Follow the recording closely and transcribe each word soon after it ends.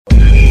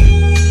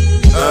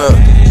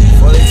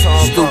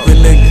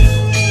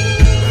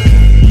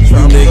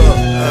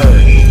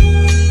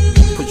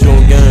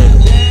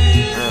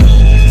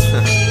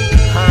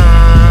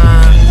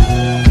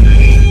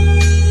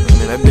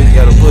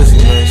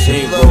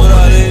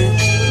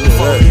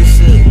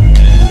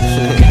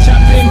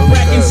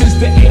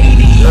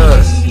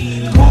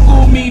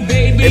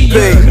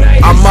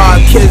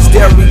kids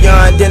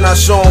Darion, then I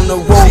show him the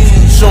ropes.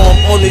 Show him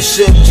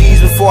ownership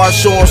G's before I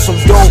show him some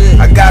dope.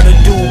 I gotta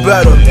do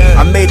better.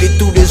 I made it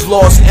through this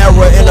lost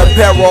era in a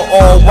pair of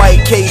all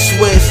white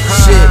K-Swiss.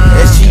 Shit,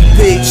 SG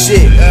Pig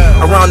shit.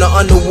 Around the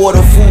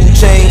underwater food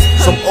chains.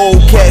 Some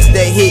old cats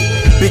that hit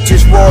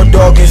bitches raw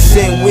dog and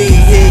send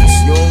weed hits.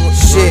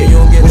 Shit,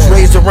 was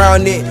raised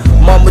around it.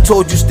 Mama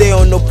told you stay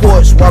on the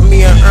porch while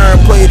me and Earn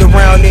played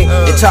around it.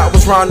 And Top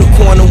was round the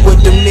corner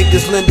with them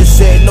niggas. Linda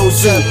said no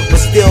zoo, but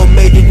still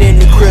made it in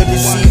the crib to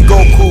see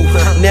Goku.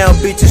 Now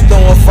bitches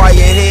throwing fire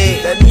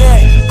head.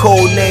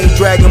 Code name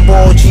Dragon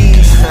Ball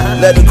G's.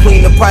 Let her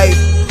clean the pipe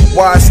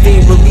while I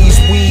steam release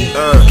weed.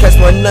 Catch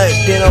my nut,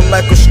 then I'm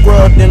like a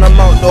scrub, then I'm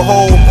out the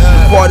hole.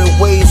 Parted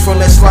ways from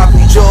that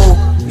sloppy Joe.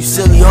 You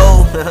silly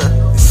hoe.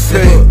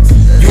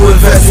 You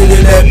invested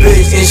in that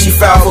bitch and she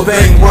filed for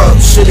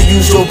bankrupt. Should've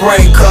used your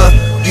brain cut.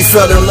 You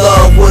fell in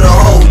love with a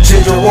hoe,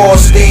 Ginger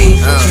Wallstein.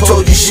 She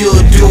told you she'll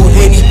do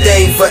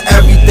anything for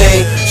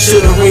everything.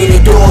 Should've ring the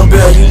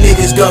doorbell. You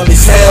niggas dumb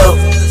as hell.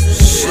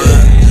 Shit.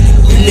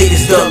 You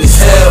niggas dumb as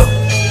hell.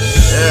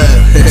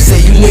 I say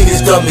you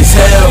niggas dumb as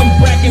hell.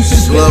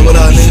 Love what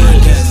I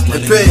need. The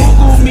pig.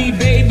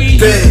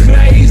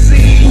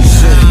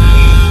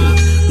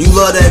 You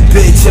love that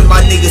bitch and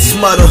my nigga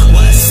smother.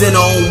 Send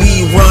her on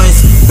weed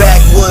runs.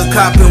 Backwood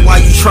copping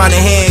while you tryna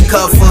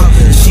handcuff her.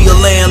 She a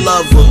land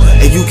lover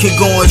and you can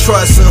go and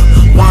trust her.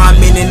 While I'm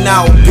in and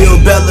out,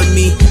 Bill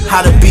Bellamy,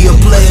 how to be a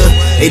player.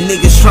 Hey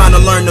niggas tryna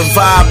learn the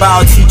vibe,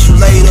 I'll teach you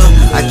later.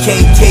 I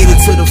can't cater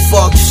to the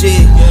fuck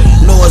shit,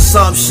 no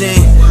assumption.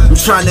 I'm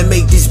tryna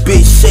make this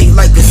bitch shake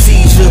like a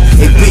seizure.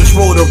 Hey bitch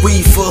roll the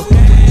reefer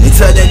and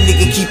tell that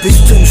nigga keep his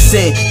 2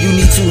 cents. You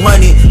need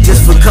 200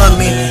 just for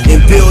coming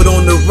and build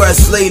on the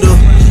rest later.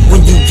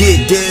 When you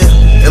get there,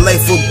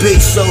 LA for bitch,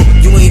 so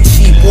you ain't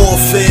cheap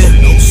warfare.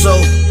 So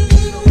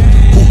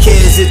who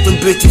cares if them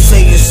bitches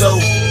saying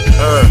so?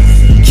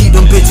 Keep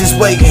them bitches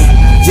waiting,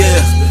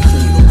 yeah.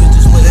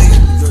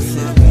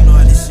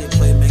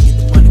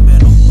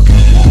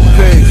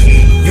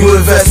 You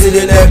invested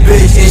in that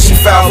bitch and she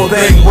filed for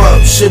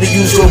bankrupt. Should've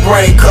used your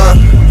brain cut.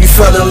 You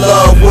fell in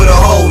love with a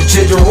hoe,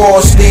 Ginger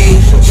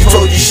Wallstein. She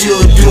told you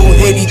she'll do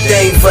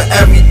anything for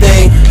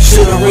everything.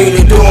 Should've ring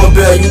the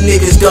doorbell. You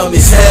niggas dumb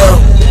as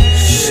hell.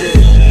 Shit.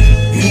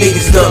 You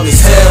niggas dumb as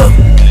hell.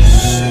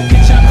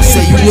 I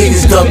say you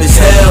niggas dumb as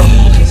hell.